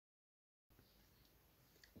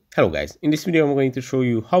Hello guys, in this video I'm going to show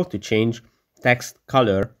you how to change text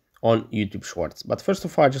color on YouTube Shorts. But first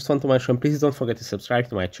of all, I just want to mention, please don't forget to subscribe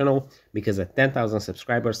to my channel, because at 10,000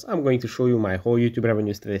 subscribers I'm going to show you my whole YouTube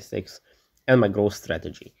revenue statistics and my growth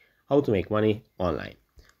strategy, how to make money online.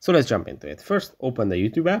 So let's jump into it. First, open the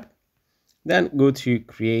YouTube app, then go to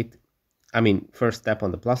first tap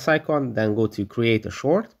on the plus icon, then go to create a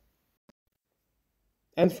short.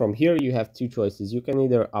 And from here you have two choices. You can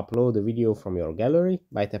either upload a video from your gallery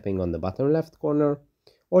by tapping on the bottom left corner,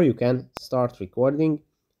 or you can start recording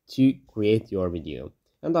to create your video.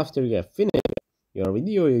 And after you have finished your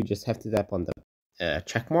video, you just have to tap on the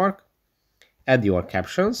check mark, add your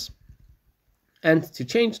captions, and to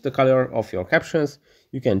change the color of your captions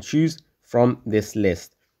you can choose from this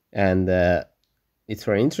list. And it's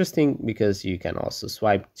very interesting because you can also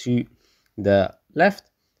swipe to the left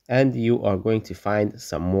and you are going to find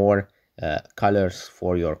some more colors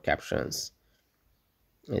for your captions.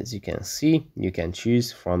 As you can see, you can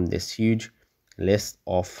choose from this huge list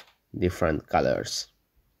of different colors.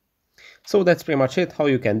 So that's pretty much it, how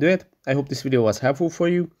you can do it. I hope this video was helpful for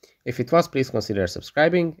you. If it was, please consider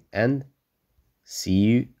subscribing, and see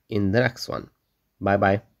you in the next one. Bye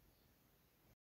bye.